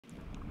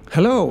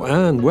Hello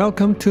and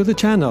welcome to the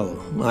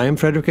channel. I am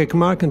Fredrik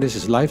Ekmark and this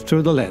is Life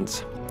Through the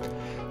Lens.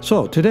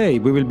 So today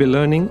we will be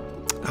learning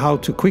how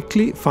to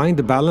quickly find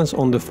the balance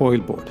on the foil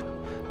board.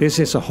 This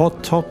is a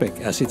hot topic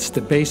as it's the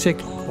basic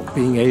of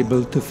being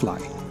able to fly.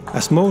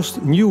 As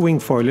most new wing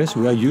foilers,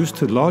 we are used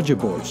to larger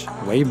boards,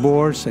 wave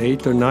boards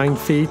 8 or 9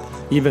 feet,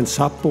 even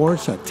SUP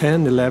boards at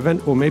 10,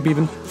 11 or maybe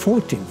even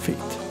 14 feet.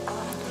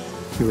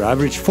 Your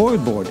average foil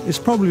board is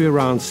probably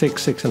around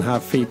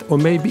 6.5 feet or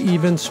maybe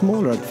even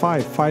smaller at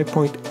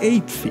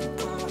 5.8 feet.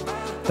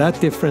 That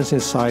difference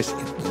in size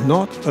is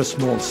not a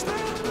small step.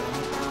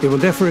 It will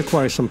therefore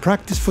require some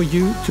practice for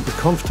you to be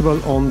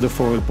comfortable on the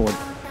foil board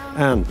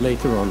and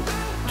later on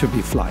to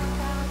be flying.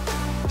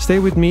 Stay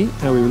with me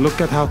and we will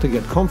look at how to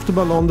get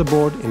comfortable on the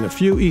board in a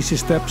few easy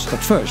steps, but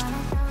first,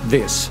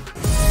 this.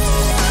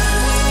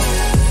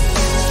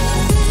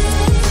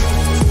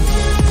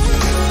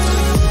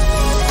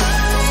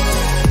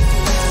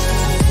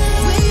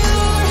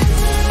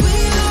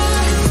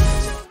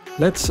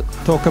 Let's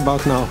talk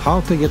about now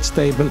how to get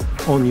stable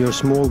on your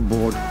small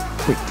board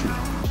quickly.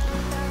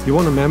 You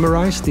want to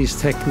memorize these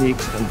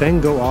techniques and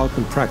then go out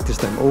and practice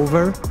them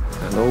over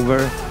and over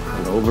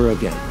and over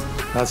again.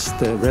 That's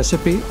the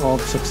recipe of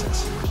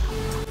success.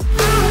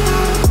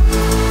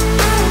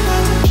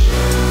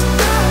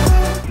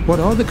 What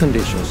are the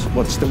conditions?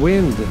 What's the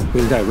wind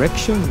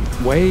direction,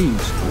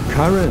 waves,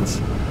 currents?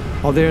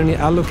 Are there any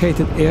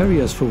allocated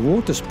areas for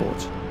water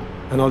sports?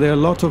 And are there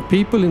a lot of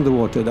people in the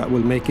water that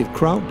will make it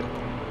crowded?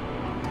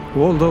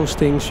 All those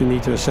things you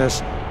need to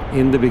assess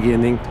in the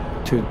beginning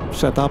to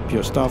set up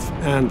your stuff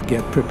and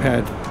get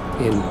prepared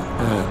in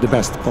the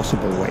best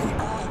possible way.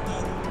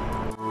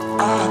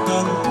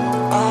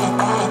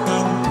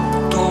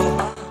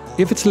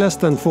 If it's less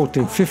than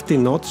 14-15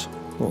 knots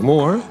or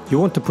more, you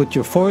want to put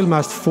your foil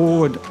mast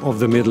forward of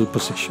the middle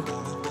position,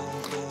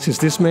 since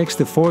this makes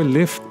the foil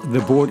lift the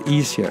board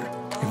easier.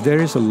 If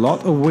there is a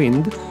lot of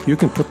wind, you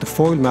can put the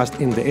foil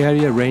mast in the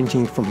area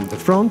ranging from the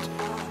front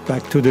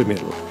back to the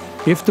middle.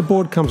 If the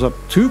board comes up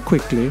too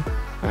quickly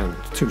and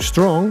too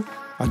strong,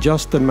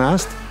 adjust the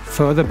mast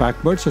further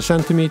backwards a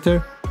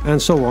centimeter and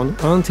so on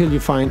until you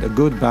find a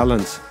good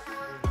balance.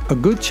 A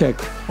good check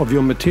of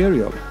your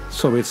material,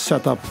 so it's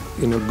set up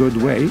in a good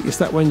way, is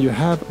that when you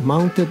have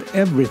mounted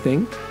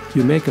everything,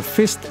 you make a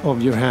fist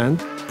of your hand,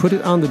 put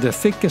it under the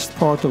thickest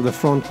part of the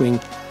front wing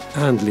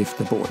and lift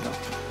the board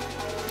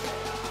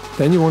up.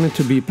 Then you want it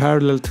to be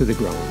parallel to the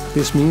ground.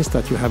 This means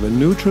that you have a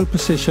neutral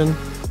position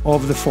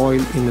of the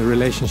foil in the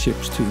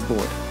relationships to your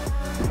board.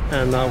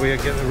 And now we are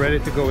getting ready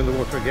to go in the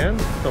water again.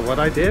 So what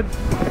I did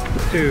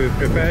to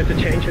prepare to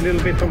change a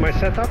little bit from my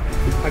setup,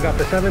 I got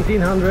the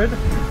 1700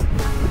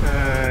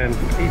 and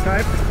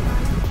E-type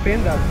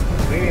fin.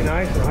 That's really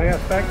nice and high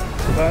aspect,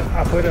 but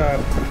I put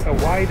a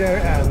wider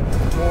and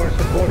more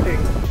supporting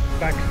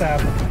backstab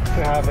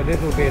to have a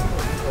little bit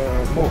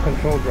more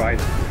controlled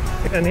ride.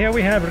 And here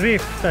we have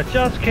Rift that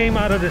just came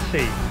out of the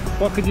sea.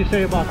 What could you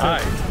say about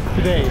that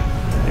today?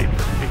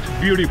 It's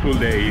a beautiful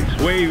day.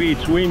 It's wavy,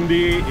 it's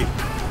windy,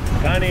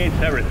 it's sunny,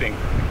 it's everything.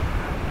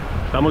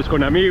 Estamos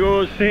con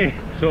amigos. Sí.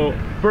 So,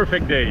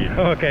 perfect day.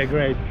 Okay,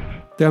 great.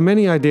 There are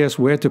many ideas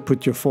where to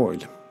put your foil.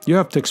 You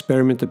have to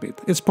experiment a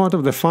bit. It's part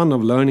of the fun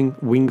of learning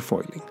wing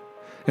foiling.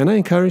 And I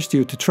encouraged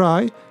you to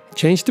try,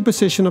 change the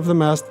position of the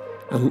mast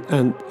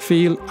and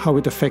feel how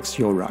it affects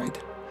your ride.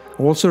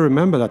 Also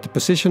remember that the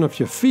position of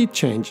your feet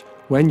change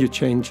when you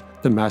change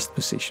the mast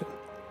position.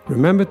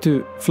 Remember,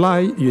 to fly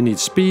you need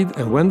speed,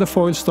 and when the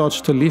foil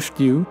starts to lift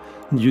you,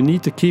 you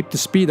need to keep the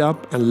speed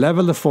up and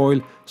level the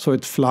foil so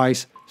it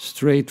flies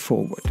straight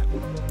forward.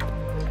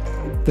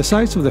 The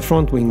size of the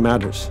front wing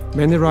matters.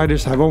 Many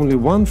riders have only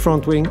one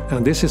front wing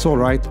and this is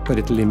alright, but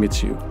it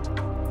limits you.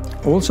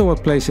 Also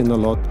what plays in a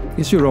lot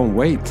is your own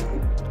weight.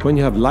 When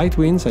you have light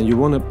winds and you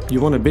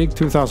want a big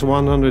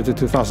 2100 to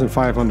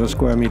 2500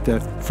 square meter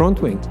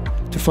front wing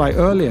to fly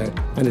earlier,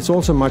 and it's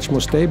also much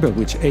more stable,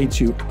 which aids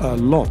you a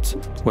lot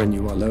when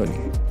you are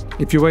learning.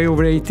 If you weigh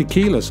over 80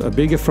 kilos, a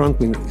bigger front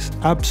wing is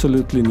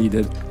absolutely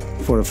needed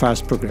for a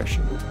fast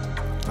progression.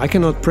 I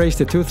cannot praise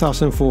the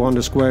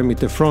 2400 square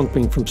meter front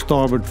wing from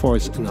starboard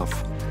foils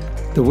enough.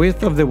 The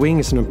width of the wing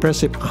is an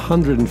impressive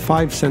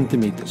 105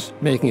 centimeters,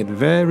 making it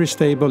very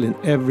stable in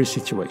every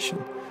situation.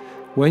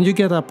 When you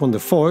get up on the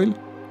foil,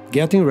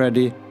 getting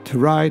ready to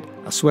ride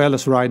as well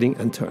as riding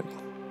and turning.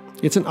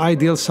 It's an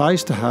ideal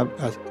size to have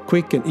a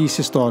quick and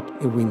easy start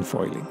in wing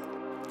foiling.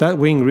 That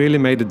wing really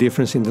made a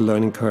difference in the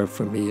learning curve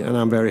for me, and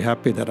I'm very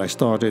happy that I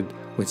started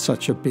with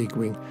such a big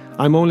wing.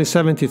 I'm only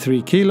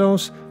 73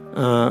 kilos,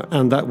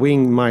 and that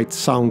wing might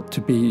sound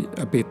to be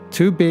a bit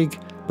too big,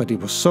 but it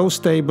was so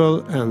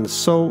stable and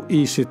so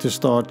easy to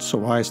start,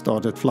 so I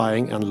started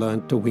flying and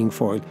learned to wing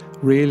foil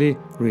really,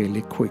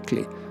 really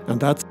quickly.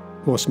 And that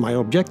was my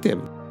objective.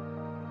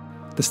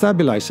 The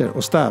stabilizer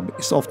or stab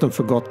is often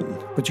forgotten,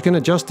 but you can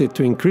adjust it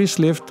to increase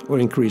lift or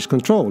increase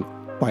control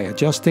by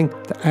adjusting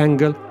the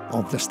angle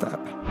of the stab.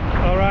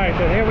 Alright,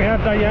 and here we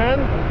have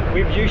Diane.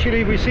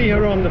 We see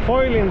her on the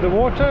foil in the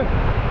water,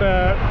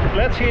 but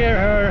let's hear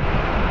her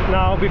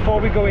now before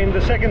we go in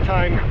the second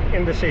time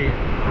in the sea.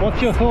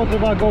 What's your thoughts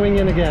about going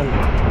in again?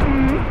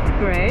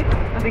 Great.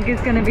 I think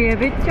it's going to be a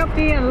bit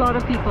choppy and a lot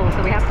of people,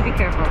 so we have to be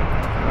careful.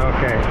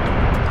 Okay.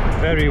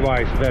 Very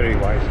wise, very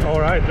wise. All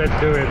right,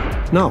 let's do it.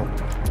 Now,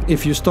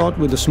 if you start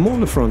with a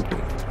smaller front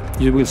wing,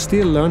 you will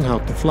still learn how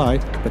to fly,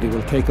 but it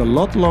will take a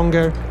lot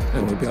longer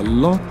and will be a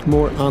lot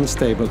more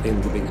unstable in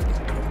the beginning.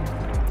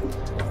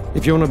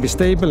 If you want to be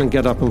stable and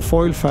get up on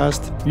foil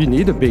fast, you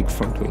need a big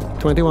front wing,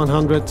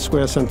 2100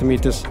 square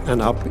centimeters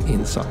and up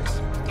in size.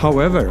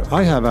 However,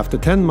 I have after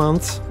 10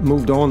 months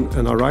moved on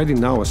and are riding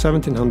now a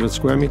 1700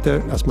 square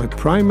meter as my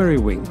primary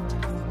wing.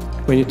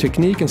 When your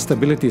technique and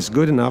stability is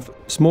good enough,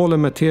 smaller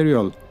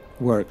material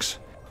works.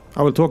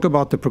 I will talk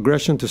about the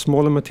progression to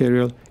smaller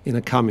material in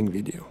a coming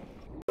video.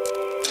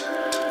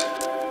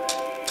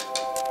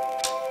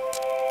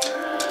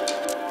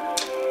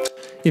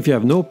 If you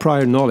have no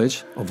prior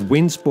knowledge of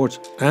wind sports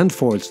and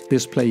foils,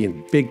 this play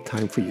in big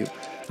time for you.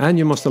 And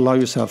you must allow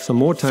yourself some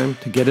more time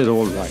to get it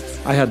all right.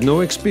 I had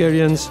no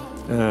experience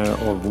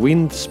of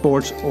wind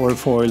sports or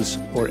foils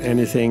or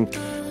anything,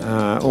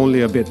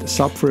 only a bit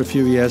SUP for a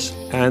few years,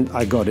 and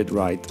I got it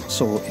right.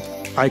 So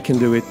if I can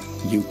do it,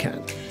 you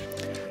can.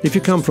 If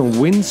you come from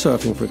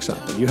windsurfing, for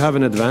example, you have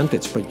an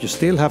advantage, but you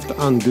still have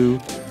to undo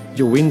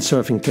your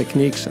windsurfing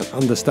techniques and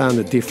understand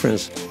the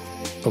difference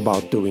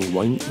about doing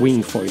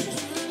wing foiling.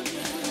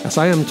 As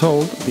I am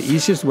told, the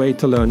easiest way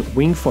to learn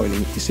wing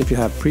foiling is if you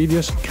have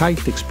previous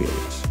kite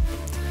experience.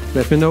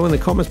 Let me know in the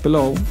comments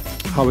below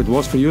how it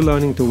was for you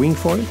learning to wing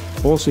foil.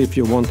 Also, if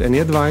you want any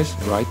advice,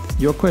 write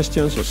your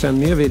questions or send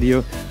me a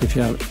video if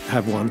you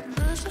have one.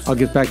 I'll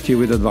get back to you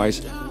with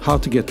advice how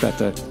to get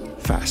better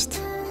fast.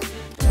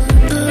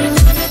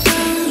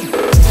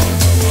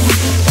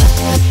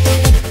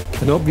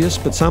 An obvious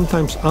but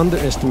sometimes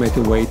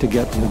underestimated way to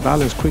get the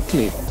balance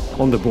quickly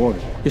on the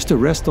board is to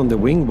rest on the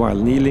wing while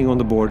kneeling on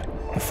the board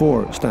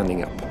before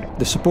standing up.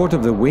 The support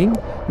of the wing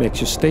makes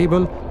you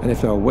stable, and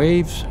if there are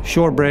waves,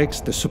 shore breaks,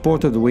 the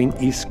support of the wing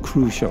is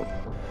crucial.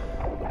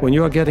 When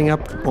you are getting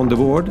up on the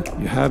board,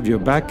 you have your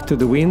back to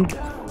the wind,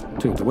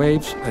 to the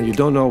waves, and you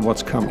don't know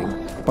what's coming.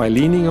 By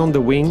leaning on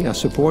the wing as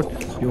support,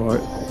 you are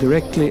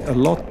directly a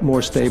lot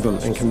more stable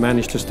and can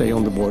manage to stay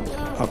on the board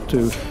up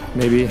to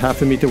maybe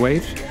half a meter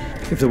waves.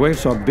 If the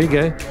waves are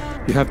bigger,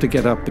 you have to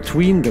get up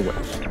between the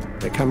waves.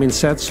 They come in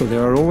sets, so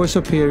there are always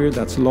a period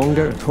that's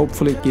longer, and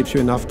hopefully it gives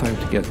you enough time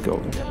to get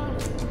going.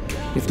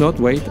 If not,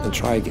 wait and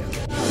try again.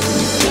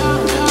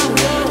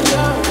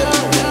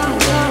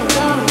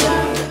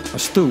 A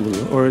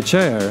stool or a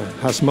chair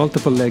has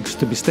multiple legs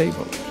to be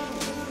stable,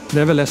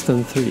 never less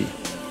than 3,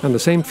 and the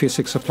same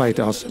physics apply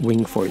to us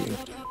wing foiling.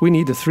 We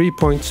need a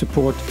 3-point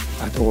support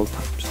at all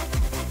times.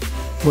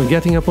 When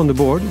getting up on the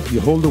board,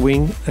 you hold the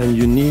wing and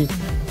your knees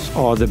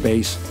are the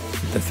base.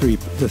 The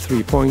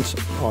three points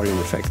are in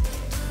effect.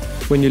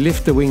 When you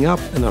lift the wing up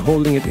and are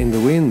holding it in the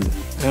wind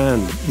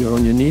and you're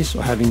on your knees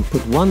or having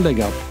put one leg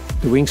up,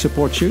 the wing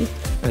supports you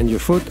and your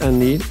foot and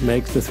knee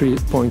make the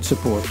 3-point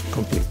support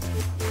complete.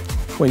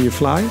 When you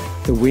fly,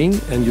 the wing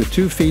and your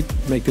 2 feet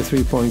make the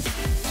 3-point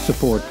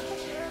support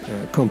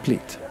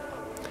complete.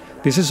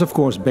 This is of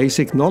course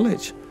basic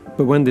knowledge,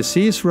 but when the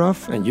sea is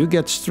rough and you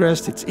get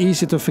stressed, it's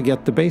easy to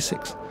forget the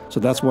basics. So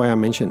that's why I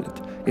mention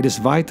it. It is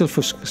vital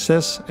for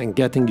success and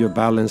getting your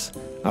balance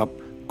up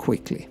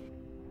quickly.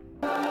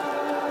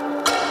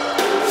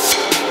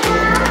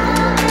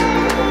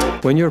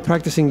 When you're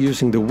practicing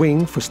using the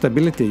wing for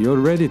stability, you're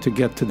ready to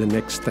get to the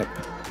next step.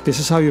 This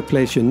is how you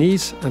place your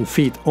knees and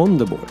feet on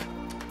the board.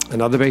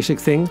 Another basic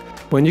thing,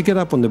 when you get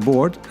up on the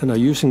board and are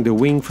using the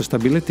wing for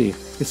stability,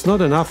 it's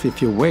not enough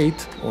if your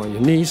weight or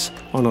your knees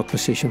are not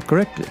positioned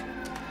correctly.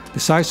 The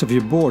size of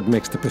your board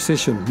makes the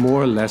position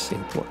more or less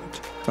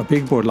important. A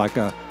big board like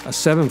a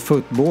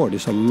 7-foot board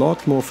is a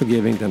lot more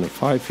forgiving than a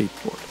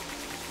 5-foot board.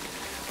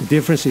 The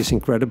difference is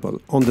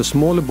incredible. On the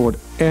smaller board,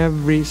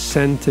 every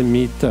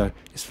centimeter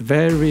is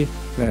very,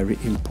 very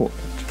important.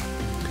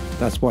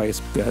 That's why it's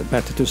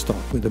better to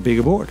start with a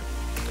bigger board.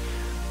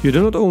 You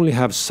do not only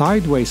have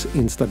sideways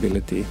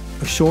instability,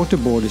 a shorter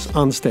board is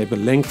unstable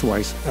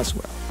lengthwise as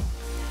well.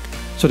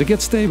 So to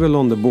get stable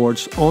on the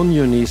boards on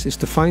your knees is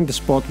to find the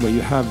spot where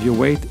you have your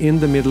weight in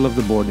the middle of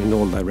the board in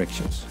all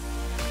directions.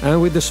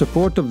 And with the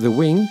support of the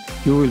wing,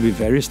 you will be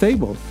very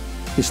stable.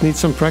 This needs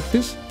some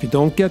practice. If you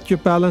don't get your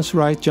balance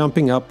right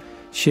jumping up,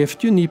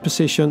 shift your knee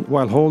position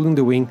while holding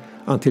the wing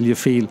until you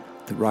feel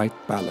the right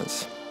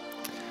balance.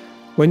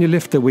 When you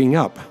lift the wing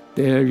up,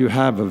 there you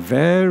have a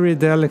very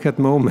delicate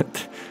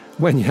moment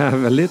when you have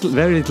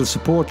very little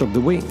support of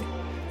the wing.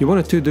 You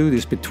want to do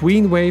this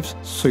between waves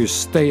so you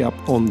stay up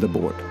on the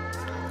board.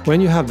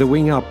 When you have the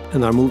wing up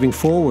and are moving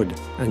forward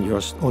and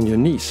you're on your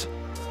knees,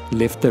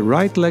 lift the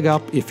right leg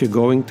up if you're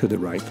going to the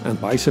right and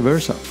vice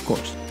versa, of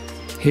course.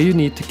 Here you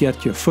need to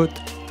get your foot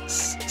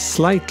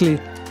slightly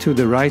to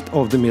the right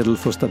of the middle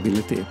for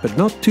stability, but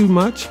not too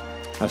much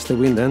as the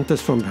wind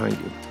enters from behind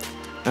you.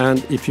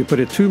 And if you put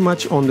it too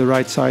much on the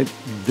right side,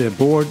 the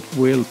board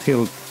will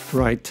tilt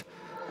right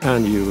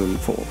and you will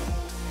fall.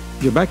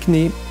 Your back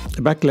knee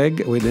The back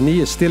leg with the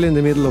knee is still in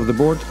the middle of the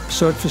board.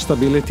 Search for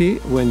stability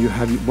when you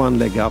have one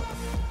leg up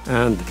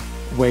and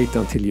wait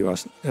until you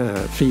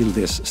feel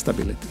this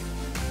stability.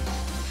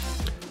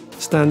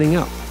 Standing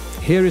up.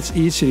 Here it's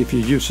easier if you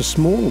use a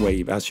small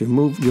wave as you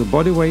move your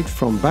body weight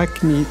from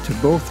back knee to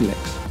both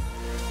legs.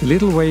 The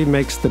little wave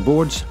makes the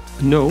board's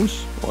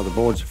nose or the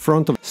board's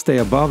front stay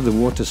above the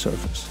water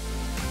surface.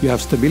 You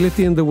have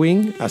stability in the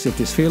wing as it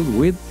is filled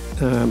with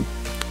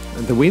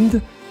the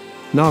wind.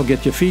 Now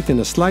get your feet in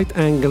a slight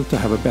angle to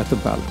have a better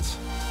balance.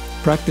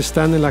 Practice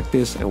standing like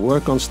this and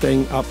work on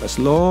staying up as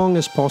long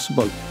as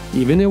possible,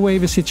 even in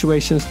wavy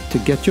situations, to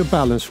get your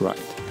balance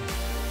right.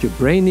 Your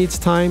brain needs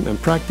time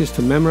and practice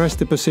to memorize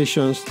the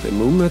positions, the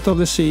movement of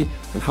the sea,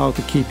 and how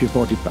to keep your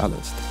body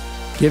balanced.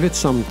 Give it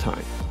some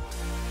time.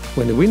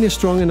 When the wind is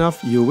strong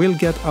enough, you will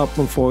get up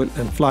on foil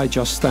and fly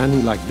just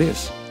standing like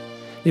this.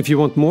 If you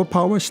want more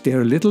power,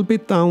 steer a little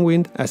bit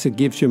downwind as it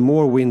gives you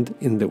more wind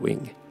in the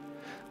wing.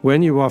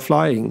 When you are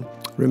flying,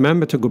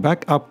 remember to go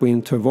back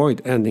upwind to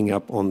avoid ending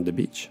up on the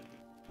beach.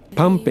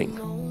 Pumping.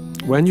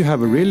 When you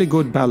have a really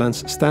good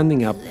balance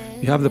standing up,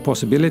 you have the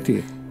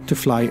possibility to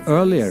fly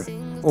earlier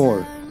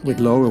or with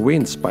lower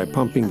winds by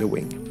pumping the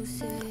wing.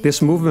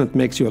 This movement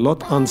makes you a lot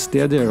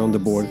unsteadier on the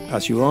board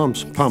as your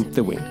arms pump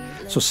the wing,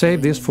 so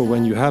save this for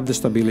when you have the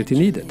stability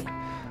needed.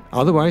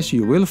 Otherwise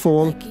you will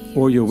fall,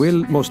 or you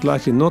will most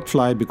likely not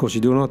fly because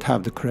you do not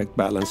have the correct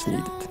balance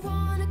needed.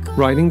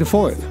 Riding the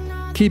foil.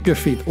 Keep your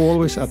feet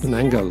always at an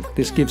angle.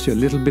 This gives you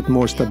a little bit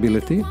more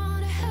stability.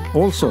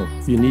 Also,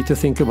 you need to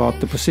think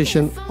about the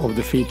position of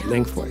the feet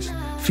lengthwise.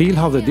 Feel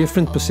how the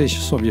different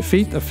positions of your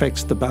feet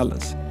affects the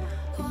balance.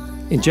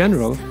 In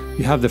general,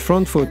 you have the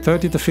front foot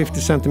 30 to 50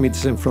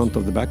 centimeters in front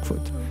of the back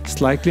foot,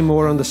 slightly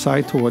more on the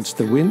side towards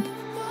the wind.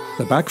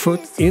 The back foot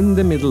in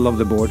the middle of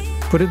the board,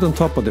 put it on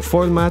top of the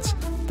foil mats.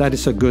 That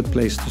is a good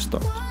place to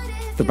start.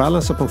 The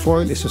balance upon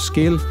foil is a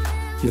skill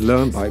you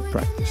learn by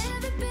practice.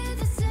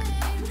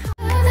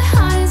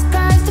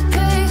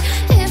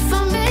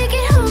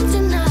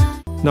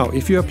 Now,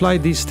 if you apply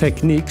these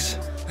techniques,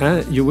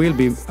 you will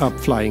be up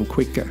flying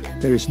quicker.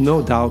 There is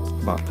no doubt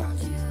about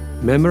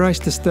that. Memorize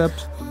the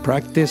steps,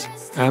 practice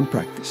and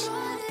practice.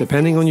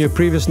 Depending on your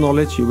previous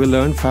knowledge, you will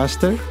learn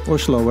faster or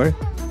slower.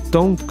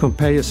 Don't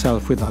compare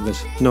yourself with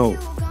others. No,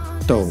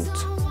 don't.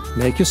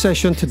 Make your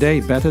session today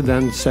better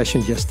than the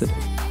session yesterday.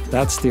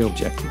 That's the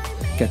objective.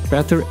 Get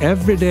better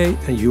every day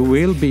and you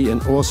will be an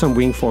awesome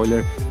wing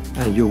foiler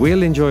and you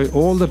will enjoy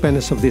all the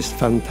benefits of this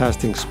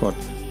fantastic sport.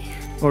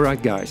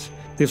 Alright guys,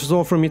 this was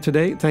all from me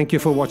today. Thank you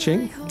for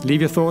watching.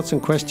 Leave your thoughts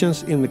and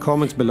questions in the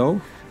comments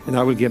below and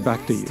I will get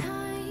back to you.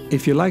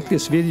 If you like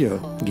this video,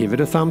 give it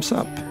a thumbs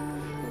up.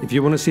 If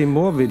you want to see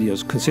more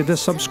videos, consider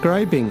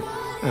subscribing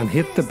and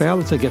hit the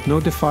bell to get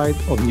notified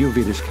of new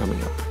videos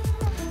coming up.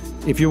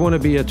 If you want to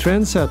be a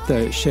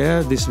trendsetter,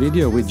 share this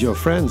video with your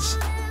friends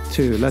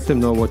to let them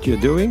know what you're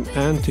doing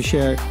and to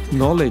share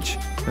knowledge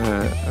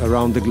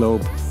around the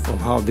globe of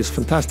how this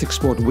fantastic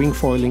sport wing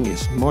foiling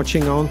is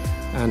marching on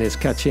and is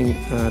catching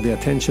the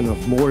attention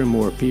of more and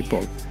more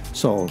people.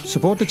 So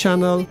support the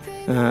channel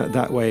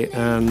that way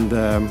and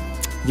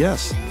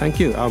yes, thank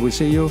you. I will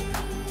see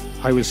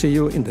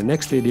you in the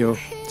next video.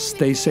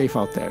 Stay safe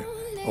out there.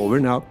 Over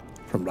and out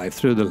from Life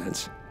Through the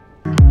Lens.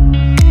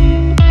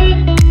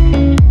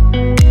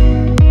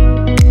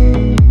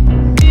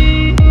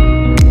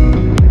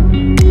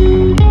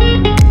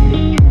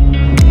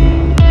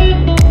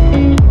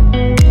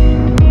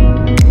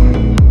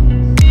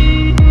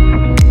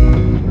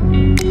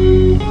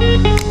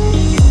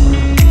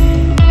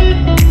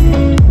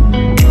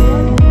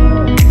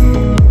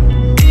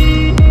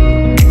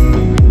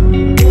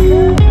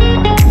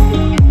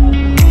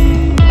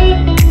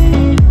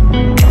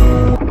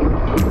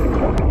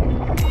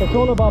 It's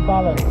all about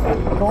balance.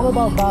 It's all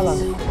about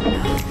balance.